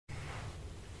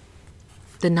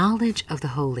The Knowledge of the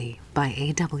Holy by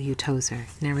A.W. Tozer,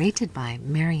 narrated by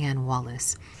Marianne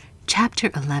Wallace.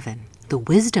 Chapter 11. The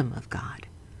Wisdom of God.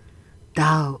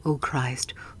 Thou, O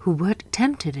Christ, who wert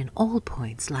tempted in all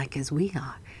points like as we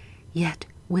are, yet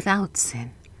without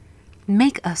sin,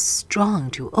 make us strong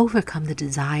to overcome the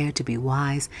desire to be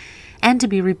wise and to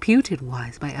be reputed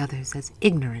wise by others as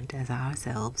ignorant as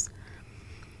ourselves.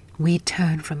 We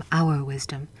turn from our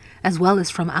wisdom as well as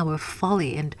from our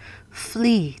folly and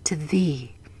flee to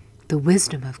Thee, the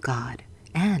wisdom of God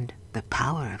and the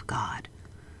power of God.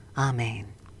 Amen.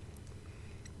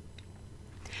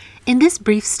 In this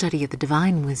brief study of the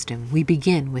divine wisdom, we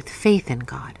begin with faith in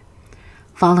God.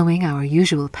 Following our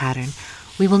usual pattern,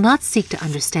 we will not seek to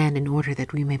understand in order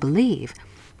that we may believe,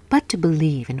 but to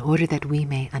believe in order that we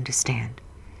may understand.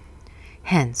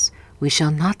 Hence, we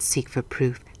shall not seek for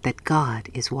proof that God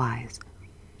is wise.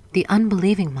 The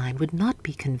unbelieving mind would not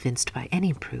be convinced by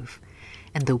any proof,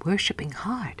 and the worshipping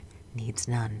heart needs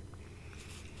none.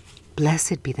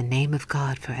 Blessed be the name of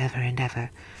God forever and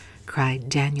ever, cried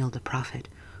Daniel the prophet,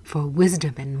 for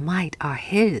wisdom and might are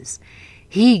his.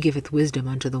 He giveth wisdom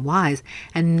unto the wise,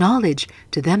 and knowledge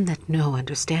to them that know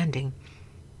understanding.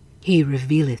 He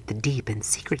revealeth the deep and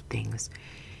secret things.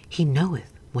 He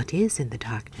knoweth what is in the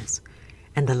darkness,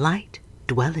 and the light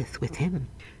dwelleth with him.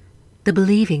 The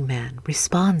believing man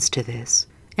responds to this,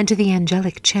 and to the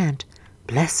angelic chant,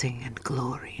 blessing and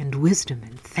glory and wisdom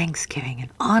and thanksgiving and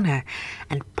honor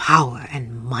and power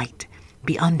and might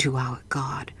be unto our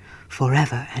God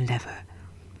forever and ever.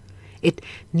 It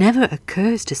never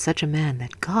occurs to such a man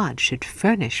that God should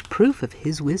furnish proof of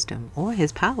his wisdom or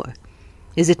his power.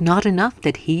 Is it not enough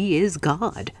that he is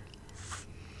God?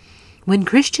 When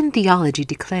Christian theology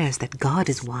declares that God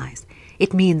is wise,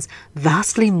 it means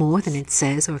vastly more than it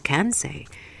says or can say,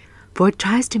 for it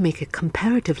tries to make a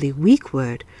comparatively weak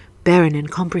word bear an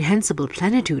incomprehensible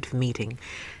plenitude of meaning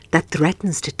that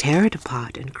threatens to tear it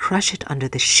apart and crush it under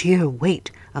the sheer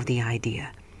weight of the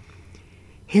idea.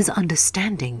 His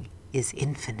understanding is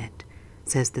infinite,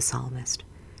 says the psalmist.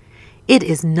 It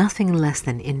is nothing less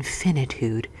than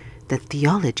infinitude that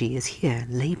theology is here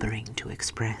laboring to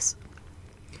express.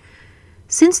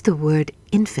 Since the word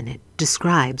infinite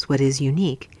describes what is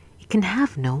unique, it can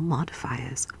have no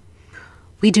modifiers.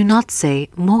 We do not say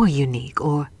more unique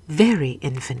or very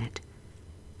infinite.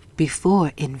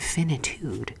 Before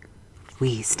infinitude,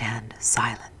 we stand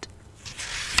silent.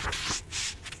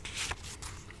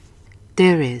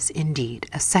 There is, indeed,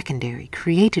 a secondary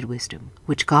created wisdom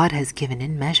which God has given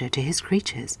in measure to his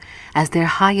creatures, as their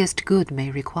highest good may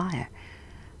require.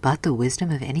 But the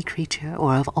wisdom of any creature,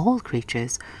 or of all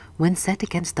creatures, when set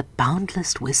against the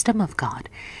boundless wisdom of God,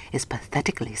 is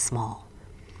pathetically small.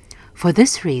 For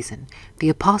this reason, the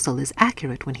apostle is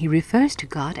accurate when he refers to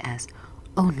God as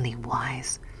only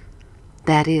wise.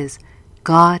 That is,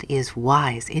 God is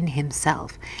wise in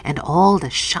himself, and all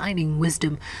the shining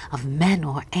wisdom of men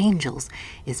or angels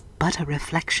is but a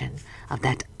reflection of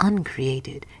that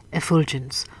uncreated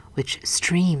effulgence which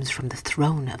streams from the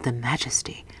throne of the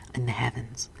majesty in the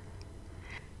heavens.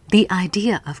 The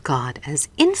idea of God as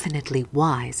infinitely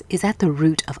wise is at the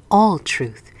root of all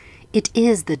truth. It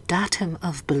is the datum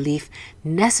of belief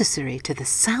necessary to the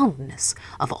soundness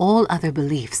of all other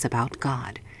beliefs about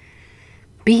God.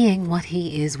 Being what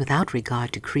he is without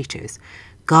regard to creatures,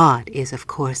 God is of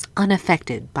course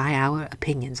unaffected by our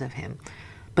opinions of him,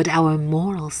 but our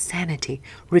moral sanity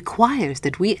requires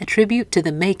that we attribute to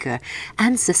the Maker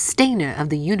and Sustainer of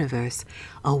the universe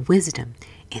a wisdom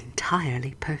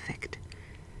entirely perfect.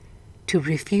 To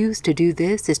refuse to do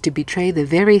this is to betray the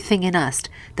very thing in us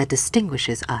that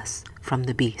distinguishes us from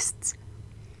the beasts.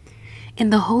 In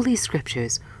the Holy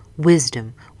Scriptures,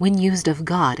 wisdom, when used of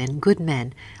God and good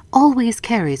men, always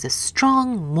carries a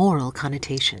strong moral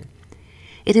connotation.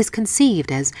 It is conceived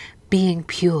as being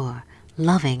pure,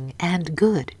 loving, and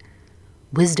good.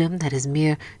 Wisdom that is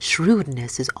mere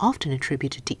shrewdness is often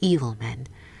attributed to evil men,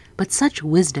 but such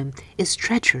wisdom is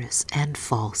treacherous and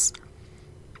false.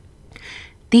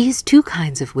 These two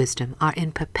kinds of wisdom are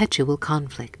in perpetual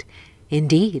conflict.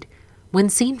 Indeed, when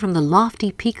seen from the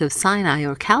lofty peak of Sinai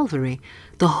or Calvary,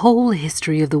 the whole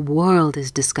history of the world is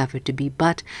discovered to be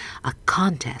but a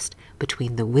contest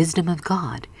between the wisdom of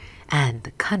God and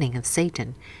the cunning of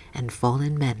Satan and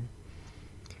fallen men.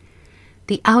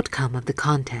 The outcome of the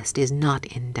contest is not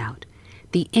in doubt.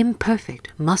 The imperfect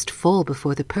must fall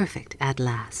before the perfect at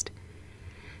last.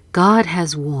 God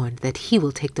has warned that he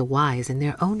will take the wise in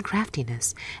their own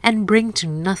craftiness and bring to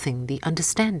nothing the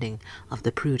understanding of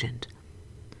the prudent.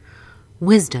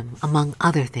 Wisdom, among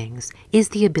other things, is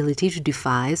the ability to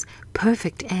devise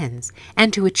perfect ends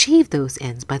and to achieve those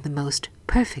ends by the most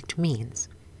perfect means.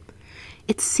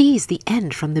 It sees the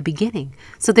end from the beginning,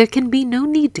 so there can be no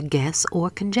need to guess or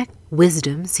conjecture.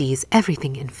 Wisdom sees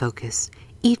everything in focus,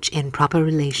 each in proper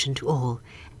relation to all,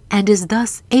 and is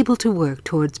thus able to work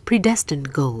towards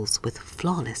predestined goals with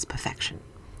flawless perfection.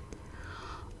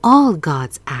 All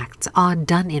God's acts are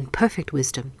done in perfect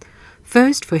wisdom,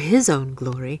 first for his own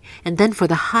glory, and then for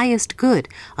the highest good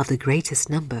of the greatest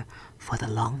number for the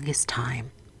longest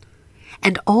time.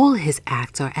 And all his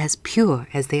acts are as pure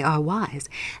as they are wise,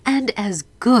 and as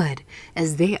good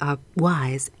as they are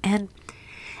wise, and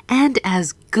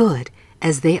as good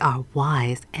as they are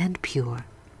wise and pure.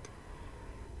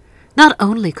 Not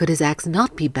only could his acts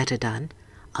not be better done,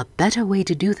 a better way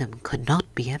to do them could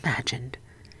not be imagined.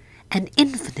 An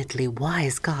infinitely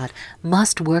wise God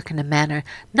must work in a manner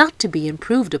not to be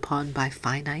improved upon by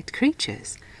finite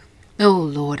creatures. O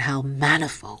Lord, how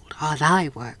manifold are thy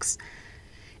works!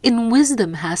 In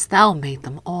wisdom hast thou made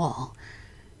them all.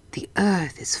 The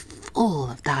earth is full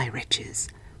of thy riches.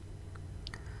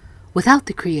 Without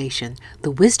the creation,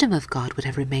 the wisdom of God would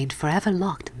have remained forever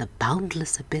locked in the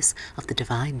boundless abyss of the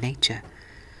divine nature.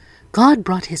 God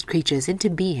brought his creatures into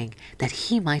being that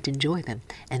he might enjoy them,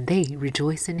 and they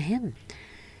rejoice in him.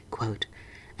 Quote,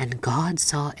 "And God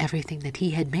saw everything that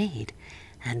he had made,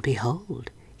 and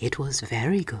behold, it was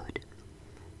very good."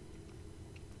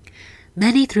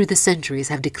 Many through the centuries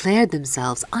have declared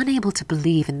themselves unable to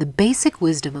believe in the basic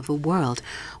wisdom of a world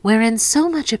wherein so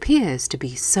much appears to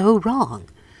be so wrong.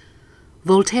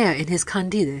 Voltaire, in his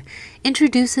Candide,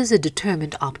 introduced a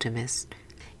determined optimist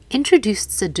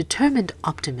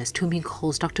whom he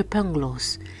calls Dr.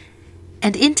 Pangloss,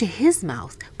 and into his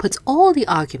mouth puts all the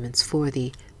arguments for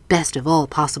the best of all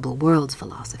possible worlds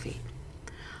philosophy.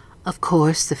 Of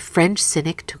course, the French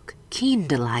cynic took keen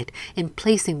delight in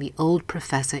placing the old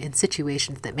professor in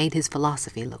situations that made his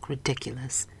philosophy look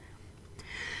ridiculous.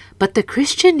 But the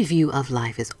Christian view of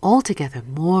life is altogether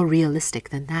more realistic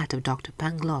than that of Dr.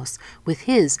 Pangloss with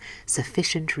his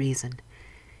sufficient reason.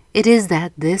 It is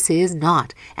that this is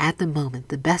not, at the moment,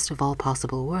 the best of all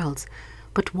possible worlds,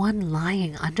 but one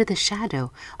lying under the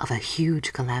shadow of a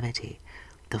huge calamity,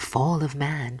 the fall of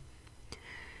man.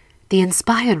 The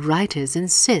inspired writers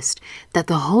insist that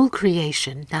the whole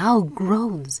creation now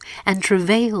groans and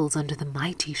travails under the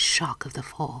mighty shock of the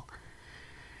fall.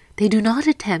 They do not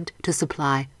attempt to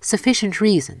supply sufficient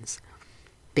reasons.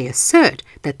 They assert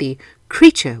that the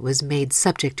creature was made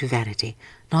subject to vanity,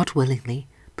 not willingly,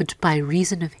 but by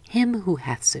reason of him who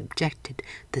hath subjected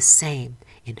the same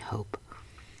in hope.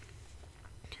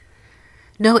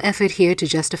 No effort here to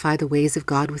justify the ways of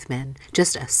God with men,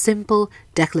 just a simple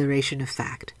declaration of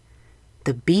fact.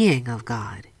 The being of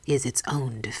God is its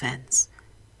own defense.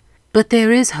 But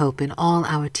there is hope in all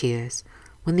our tears.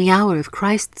 When the hour of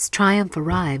Christ's triumph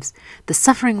arrives, the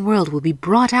suffering world will be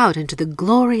brought out into the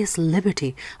glorious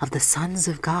liberty of the sons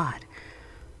of God.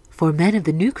 For men of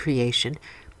the new creation,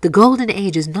 the golden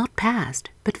age is not past,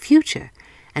 but future,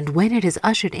 and when it is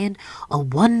ushered in, a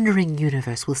wondering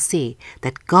universe will see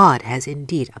that God has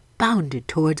indeed abounded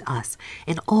towards us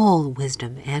in all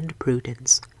wisdom and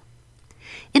prudence.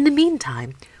 In the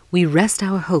meantime, we rest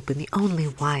our hope in the only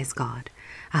wise God,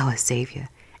 our Savior,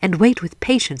 and wait with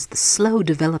patience the slow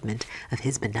development of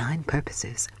his benign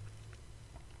purposes.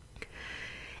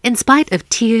 In spite of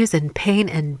tears and pain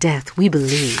and death, we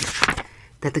believe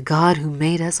that the God who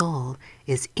made us all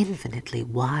is infinitely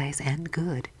wise and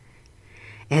good.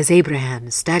 As Abraham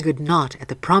staggered not at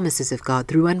the promises of God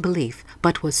through unbelief,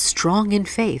 but was strong in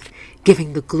faith,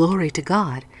 giving the glory to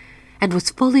God, and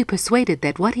was fully persuaded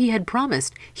that what he had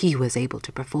promised he was able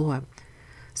to perform,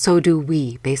 so do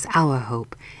we base our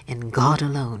hope in God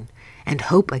alone, and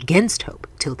hope against hope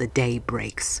till the day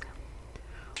breaks.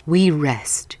 We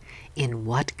rest in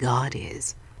what God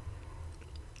is.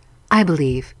 I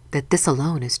believe that this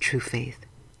alone is true faith.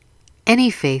 Any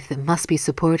faith that must be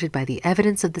supported by the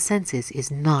evidence of the senses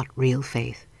is not real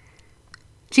faith.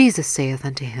 Jesus saith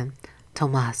unto him,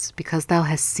 Thomas, because thou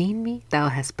hast seen me, thou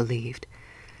hast believed.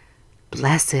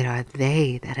 Blessed are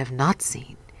they that have not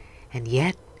seen, and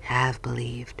yet have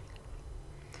believed.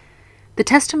 The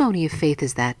testimony of faith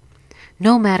is that,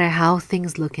 no matter how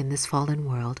things look in this fallen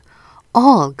world,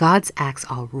 all God's acts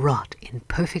are wrought in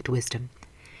perfect wisdom.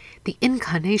 The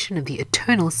incarnation of the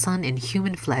eternal Son in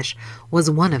human flesh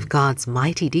was one of God's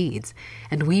mighty deeds,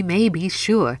 and we may be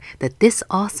sure that this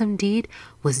awesome deed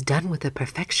was done with a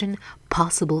perfection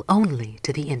possible only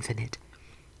to the infinite.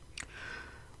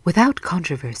 Without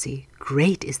controversy,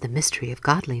 great is the mystery of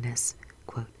godliness.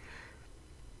 Quote,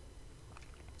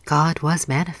 God was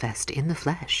manifest in the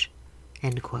flesh.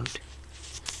 End quote.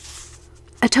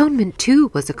 Atonement, too,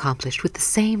 was accomplished with the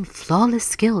same flawless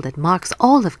skill that marks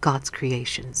all of God's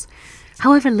creations.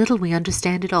 However little we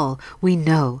understand it all, we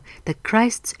know that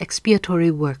Christ's expiatory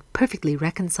work perfectly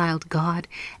reconciled God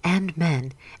and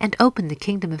men and opened the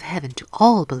kingdom of heaven to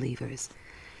all believers.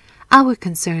 Our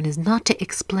concern is not to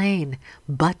explain,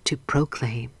 but to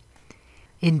proclaim.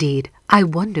 Indeed, I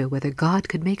wonder whether God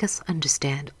could make us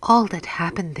understand all that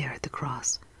happened there at the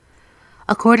cross.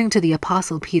 According to the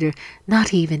Apostle Peter,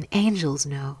 not even angels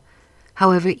know,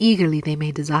 however eagerly they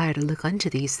may desire to look unto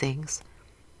these things.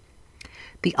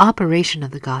 The operation of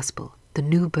the gospel, the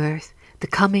new birth, the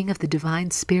coming of the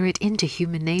divine Spirit into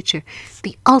human nature,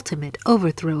 the ultimate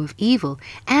overthrow of evil,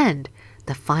 and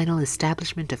the final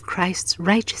establishment of Christ's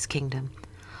righteous kingdom,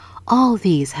 all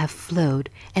these have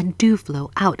flowed and do flow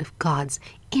out of God's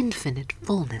infinite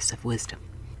fullness of wisdom.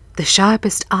 The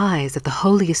sharpest eyes of the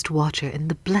holiest watcher in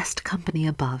the blessed company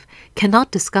above cannot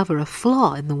discover a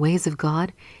flaw in the ways of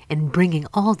God in bringing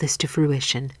all this to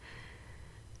fruition.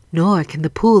 Nor can the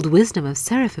pooled wisdom of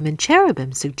seraphim and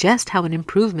cherubim suggest how an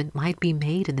improvement might be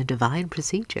made in the divine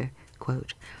procedure.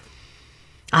 Quote,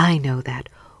 I know that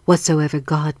whatsoever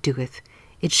God doeth,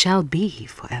 it shall be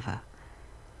forever.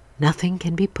 Nothing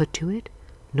can be put to it,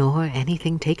 nor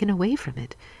anything taken away from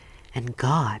it, and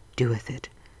God doeth it,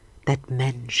 that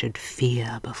men should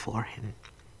fear before him.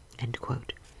 End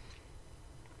quote.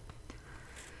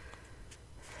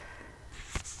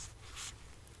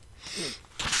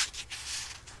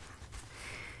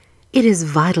 It is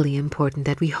vitally important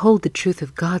that we hold the truth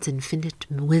of God's infinite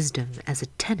wisdom as a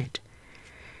tenet.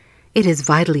 It is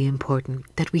vitally important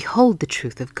that we hold the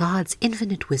truth of God's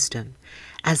infinite wisdom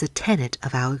as a tenet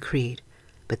of our creed.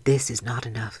 But this is not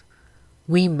enough.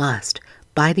 We must,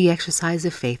 by the exercise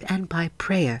of faith and by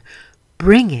prayer,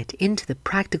 bring it into the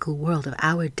practical world of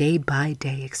our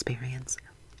day-by-day experience.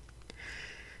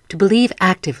 To believe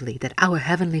actively that our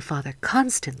Heavenly Father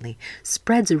constantly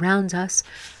spreads around us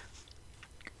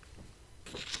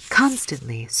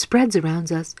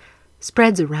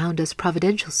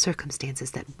providential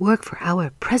circumstances that work for our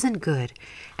present good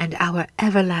and our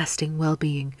everlasting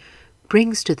well-being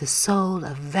brings to the soul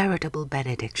a veritable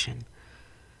benediction.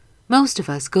 Most of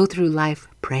us go through life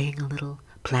praying a little,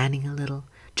 planning a little,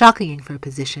 jockeying for a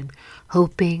position,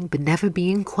 hoping but never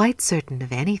being quite certain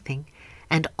of anything,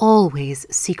 and always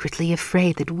secretly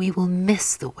afraid that we will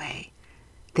miss the way.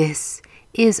 This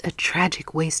is a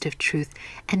tragic waste of truth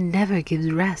and never gives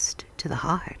rest to the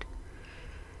heart.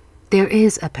 There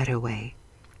is a better way.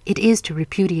 It is to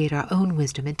repudiate our own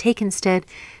wisdom and take instead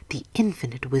the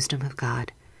infinite wisdom of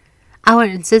God. Our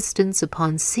insistence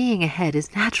upon seeing ahead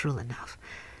is natural enough,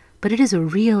 but it is a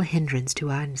real hindrance to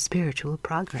our spiritual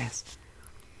progress.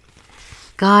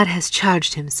 God has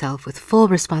charged himself with full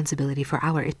responsibility for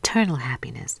our eternal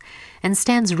happiness and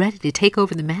stands ready to take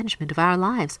over the management of our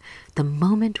lives the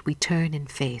moment we turn in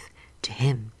faith to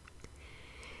him.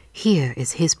 Here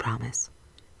is his promise,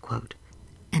 quote,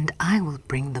 And I will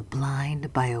bring the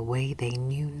blind by a way they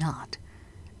knew not,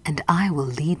 and I will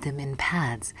lead them in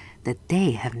paths that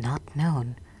they have not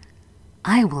known.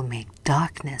 I will make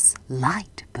darkness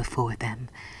light before them,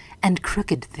 and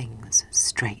crooked things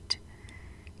straight.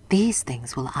 These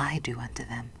things will I do unto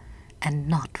them, and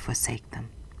not forsake them.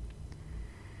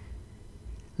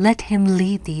 Let him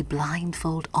lead thee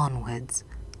blindfold onwards.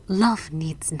 Love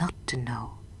needs not to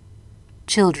know.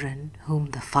 Children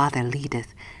whom the Father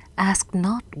leadeth, ask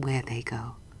not where they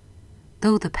go,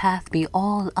 though the path be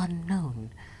all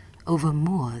unknown, over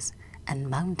moors and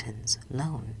mountains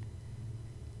lone.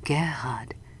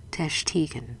 Gerhard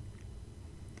Tersteegen.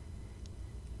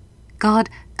 God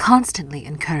constantly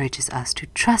encourages us to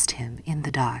trust him in the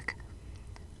dark.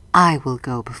 I will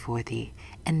go before thee,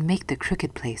 and make the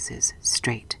crooked places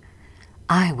straight.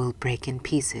 I will break in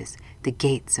pieces the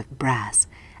gates of brass,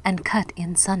 and cut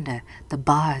in sunder the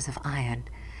bars of iron,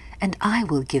 and I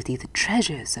will give thee the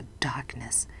treasures of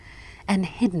darkness, and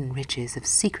hidden riches of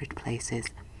secret places,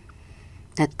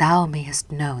 that thou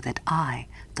mayest know that I,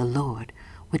 the Lord,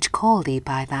 which call thee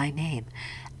by thy name,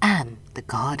 am the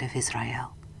God of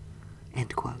Israel.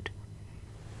 End quote.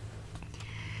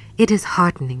 It is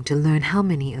heartening to learn how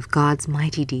many of God's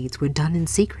mighty deeds were done in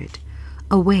secret,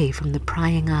 away from the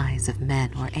prying eyes of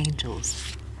men or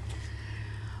angels.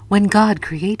 When God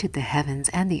created the heavens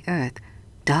and the earth,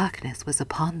 darkness was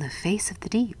upon the face of the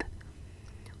deep.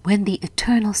 When the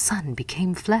eternal Son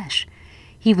became flesh,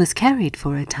 he was carried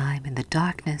for a time in the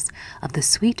darkness of the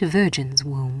sweet Virgin's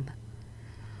womb.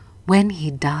 When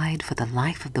he died for the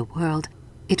life of the world,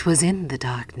 it was in the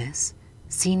darkness,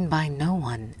 seen by no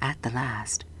one at the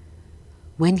last.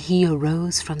 When he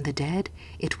arose from the dead,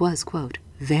 it was, quote,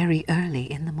 very early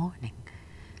in the morning.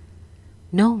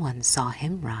 No one saw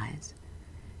him rise.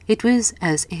 It was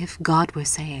as if God were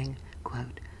saying,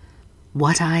 quote,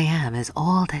 What I am is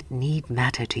all that need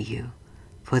matter to you,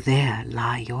 for there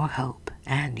lie your hope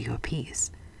and your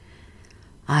peace.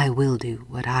 I will do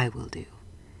what I will do,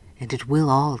 and it will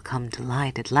all come to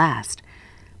light at last,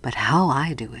 but how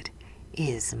I do it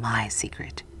is my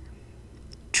secret.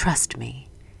 Trust me,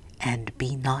 and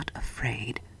be not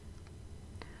afraid.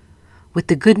 With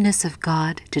the goodness of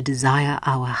God to desire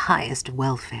our highest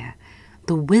welfare,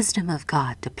 the wisdom of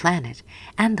God to plan it,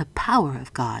 and the power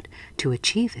of God to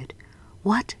achieve it,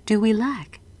 what do we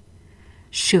lack?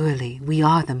 Surely we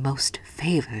are the most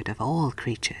favored of all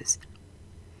creatures.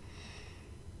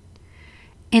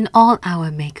 In all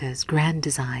our Maker's grand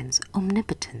designs,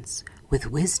 omnipotence with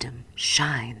wisdom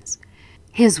shines.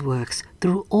 His works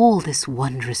through all this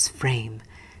wondrous frame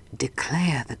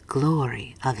declare the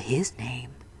glory of his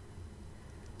name.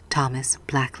 Thomas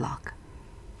Blacklock.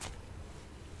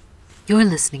 You're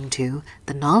listening to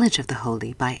The Knowledge of the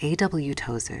Holy by A.W.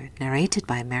 Tozer, narrated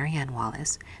by Marianne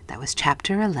Wallace. That was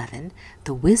Chapter 11,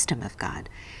 The Wisdom of God.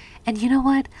 And you know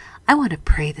what? I want to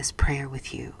pray this prayer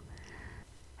with you.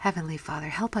 Heavenly Father,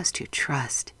 help us to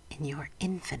trust in your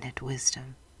infinite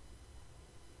wisdom.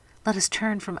 Let us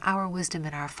turn from our wisdom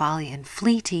and our folly and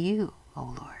flee to you,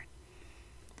 O Lord.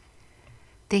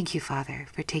 Thank you, Father,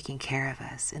 for taking care of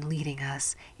us and leading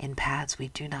us in paths we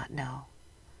do not know.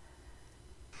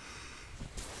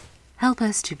 Help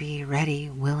us to be ready,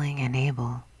 willing, and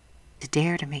able to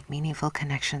dare to make meaningful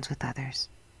connections with others.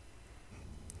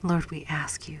 Lord, we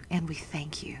ask you and we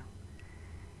thank you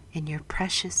in your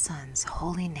precious Son's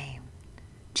holy name,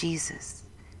 Jesus,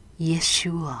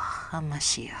 Yeshuah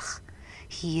Maschiach.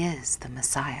 He is the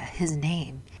Messiah. His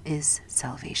name is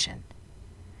salvation.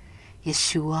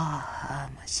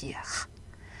 Yeshuah Maschiach.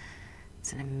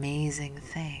 It's an amazing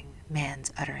thing,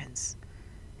 man's utterance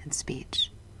and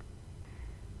speech.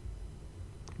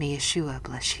 May Yeshuah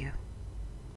bless you.